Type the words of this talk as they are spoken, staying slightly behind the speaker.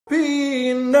be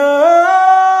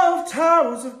enough.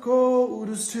 Towers of gold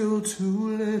are still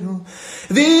too little.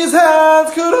 These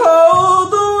hands could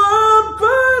hold the world,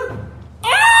 but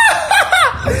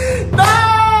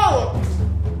no!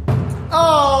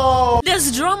 Oh!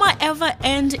 Does drama ever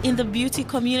end in the beauty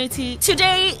community?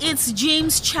 Today, it's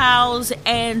James Charles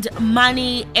and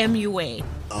Money MUA.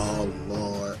 Oh,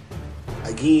 Lord.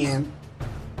 Again.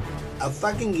 A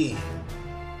fucking again.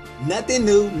 Nothing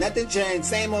new, nothing changed,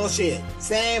 same old shit.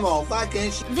 Same old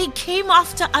fucking shit. They came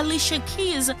after Alicia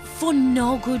Keys for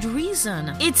no good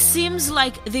reason. It seems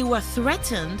like they were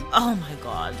threatened. Oh my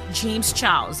God. James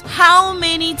Charles, how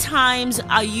many times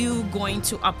are you going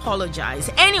to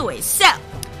apologize? Anyway, so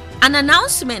an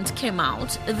announcement came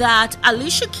out that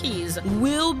Alicia Keys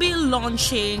will be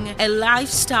launching a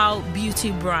lifestyle beauty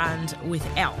brand with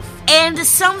e.l.f. And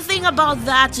something about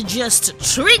that just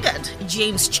triggered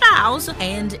James Charles,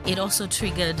 and it also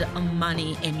triggered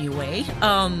Money MUA.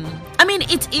 I mean,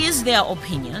 it is their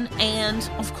opinion, and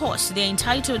of course, they're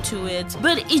entitled to it,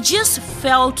 but it just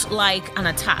felt like an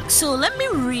attack. So let me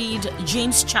read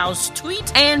James Charles'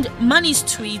 tweet and Money's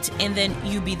tweet, and then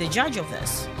you be the judge of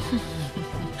this.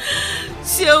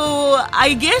 So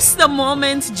I guess the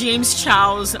moment James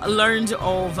Charles learned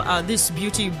of this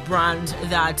beauty brand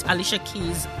that Alicia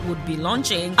Keys would be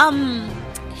launching,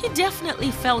 he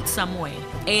definitely felt some way,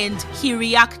 and he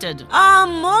reacted,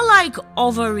 more like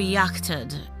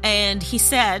overreacted. And he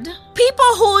said,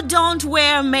 people who don't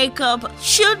wear makeup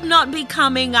should not be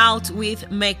coming out with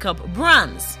makeup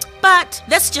brands. But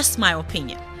that's just my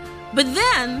opinion. But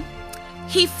then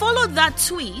he followed that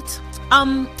tweet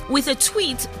with a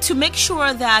tweet to make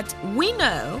sure that we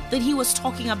know that he was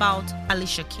talking about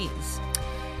Alicia Keys.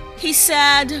 He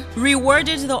said,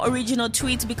 reworded the original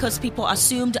tweet because people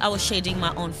assumed I was shading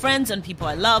my own friends and people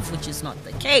I love, which is not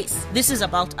the case. This is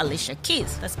about Alicia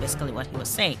Keys. That's basically what he was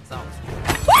saying. So.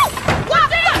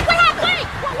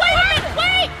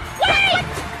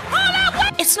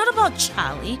 It's not about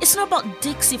Charlie. It's not about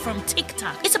Dixie from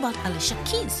TikTok. It's about Alicia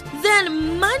Keys.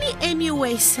 Then Money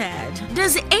MUA said,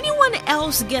 does anyone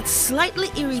else get slightly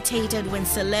irritated when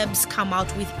celebs come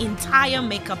out with entire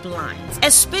makeup lines?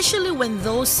 Especially when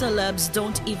those celebs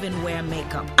don't even wear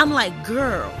makeup. I'm like,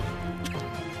 girl.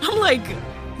 I'm like,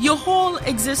 your whole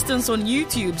existence on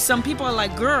YouTube, some people are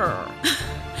like, girl.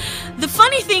 The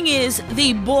funny thing is,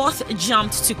 they both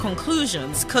jumped to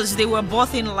conclusions because they were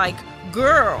both in like,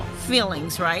 girl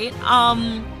feelings, right?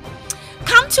 Come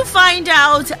to find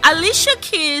out, Alicia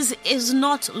Keys is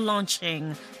not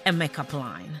launching a makeup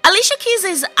line. Alicia Keys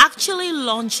is actually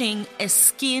launching a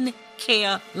skin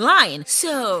care line.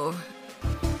 So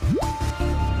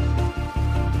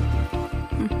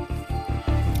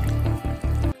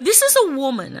this is a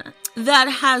woman that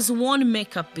has worn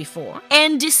makeup before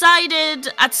and decided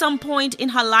at some point in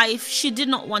her life she did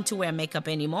not want to wear makeup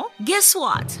anymore. Guess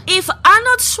what? If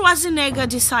Arnold Schwarzenegger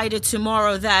decided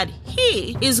tomorrow that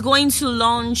he is going to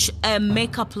launch a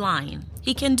makeup line,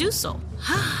 he can do so.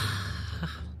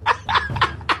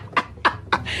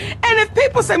 And if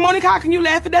people say, Monica, how can you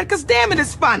laugh at that? Because damn it,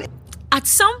 it's funny. At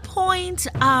some point,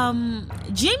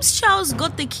 James Charles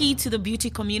got the key to the beauty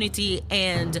community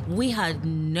and we had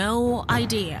no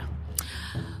idea.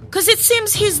 Because it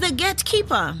seems he's the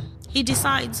gatekeeper. He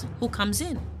decides who comes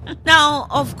in. Now,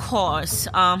 of course,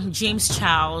 James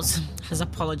Charles has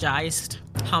apologized.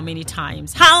 How many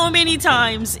times? How many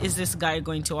times is this guy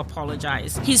going to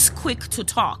apologize? He's quick to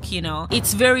talk, you know.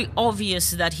 It's very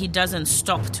obvious that he doesn't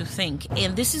stop to think.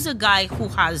 And this is a guy who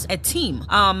has a team.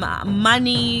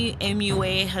 Money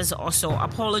MUA has also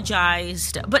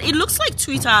apologized. But it looks like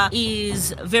Twitter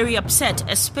is very upset,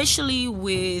 especially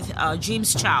with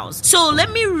James Charles. So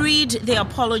let me read the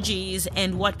apologies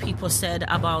and what people said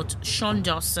about Sean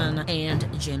Dawson and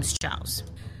James Charles.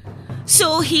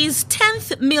 So his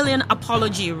 10th million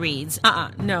apology reads,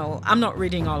 no, I'm not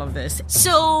reading all of this.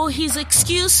 So his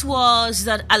excuse was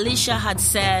that Alicia had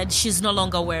said she's no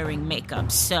longer wearing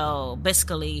makeup. So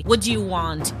basically, what do you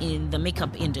want in the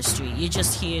makeup industry? You're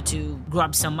just here to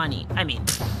grab some money. I mean,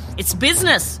 it's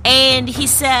business. And he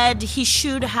said he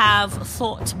should have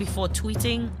thought before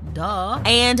tweeting. Duh.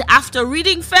 And after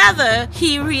reading further,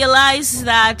 he realized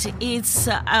that it's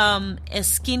a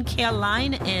skincare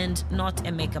line and not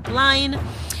a makeup line.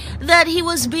 That he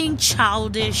was being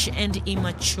childish and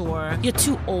immature. You're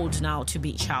too old now to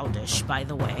be childish, by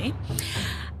the way.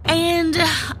 And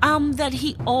that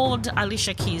he owed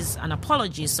Alicia Keys an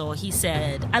apology. So he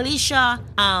said, Alicia,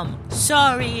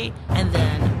 sorry, and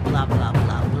then blah, blah,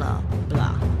 blah, blah,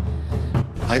 blah.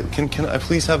 Can I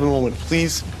please have a moment?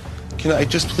 Please? Can I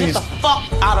just please... Get the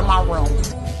fuck out of my room.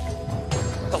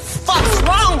 The fuck's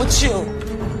wrong with you?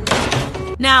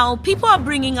 Now, people are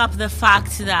bringing up the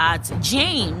fact that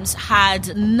James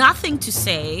had nothing to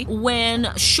say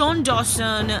when Sean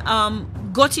Dawson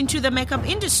got into the makeup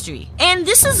industry. And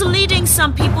this is leading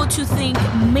some people to think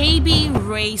maybe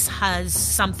race has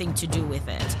something to do with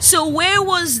it. So where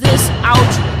was this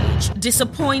outrage,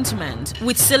 disappointment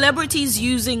with celebrities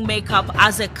using makeup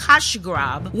as a cash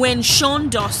grab when Sean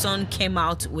Dawson came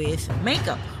out with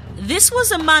makeup? This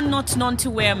was a man not known to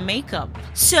wear makeup.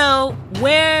 So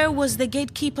where was the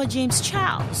gatekeeper James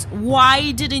Charles?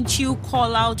 Why didn't you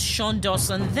call out Sean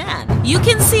Dawson then? You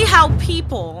can see how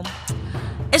people,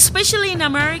 especially in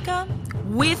America,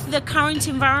 with the current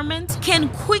environment, can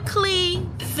quickly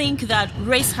think that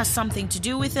race has something to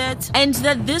do with it and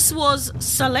that this was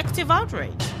selective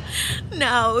outrage.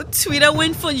 Now, Twitter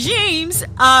went for James.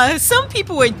 Some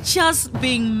people were just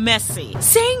being messy,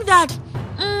 saying that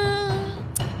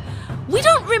we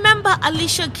don't remember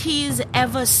Alicia Keys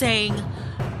ever saying,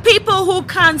 people who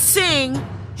can't sing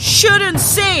shouldn't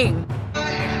sing.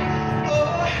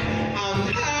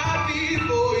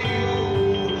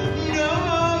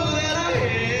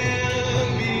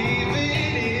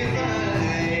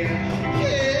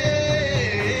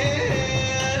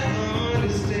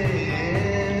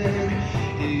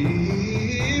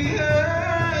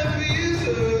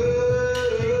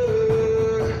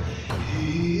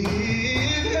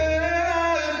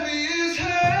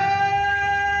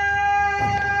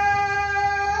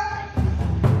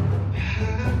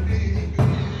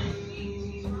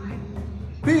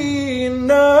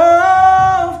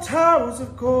 Enough towers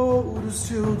of gold is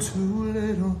still too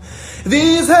little.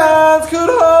 These hands could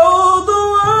hold the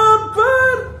world,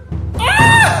 but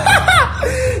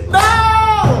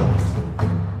no!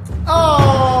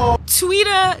 Oh!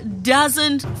 Twitter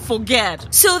doesn't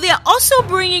forget. So they're also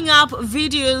bringing up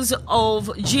videos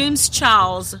of James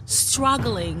Charles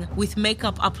struggling with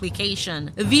makeup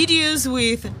application. Videos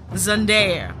with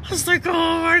Zendaya. I was like, oh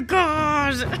my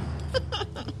God.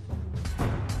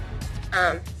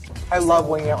 I love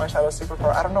winging out my shadow super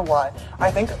far. I don't know why.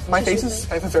 I think my face is,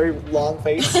 I have a very long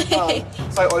face, so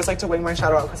I always like to wing my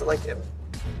shadow out because it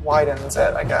widens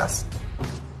it, I guess.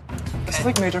 This is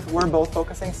like major, we're both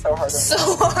focusing so hard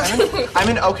right now. I'm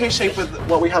in okay shape with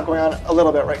what we have going on a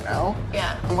little bit right now.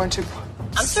 Yeah. I'm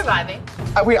surviving.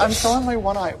 Wait, I'm still on my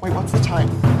one eye. Wait, what's the time?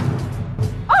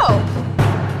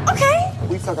 Oh, okay.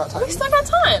 We still got time. We still got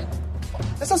time.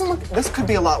 This doesn't look, this could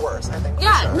be a lot worse, I think.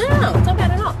 Yeah, sure. no, it's not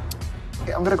bad at all.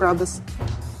 Okay, I'm gonna grab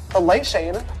the light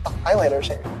shade, the highlighter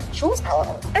shade, Jules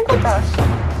palette, and go brush.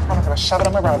 I'm not gonna shove it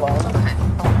on my brow bone. Okay.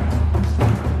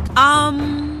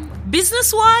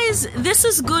 Business-wise, this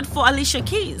is good for Alicia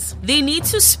Keys. They need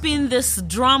to spin this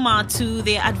drama to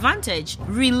their advantage.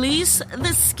 Release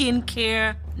the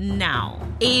skincare now.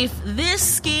 If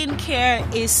this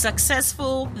skincare is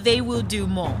successful, they will do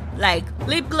more. Like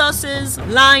lip glosses,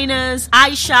 liners,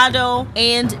 eyeshadow,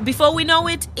 and before we know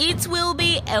it, it will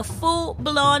be a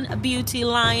full-blown beauty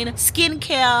line,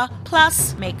 skincare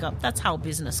plus makeup. That's how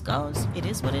business goes. It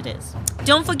is what it is.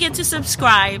 Don't forget to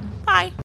subscribe. Bye.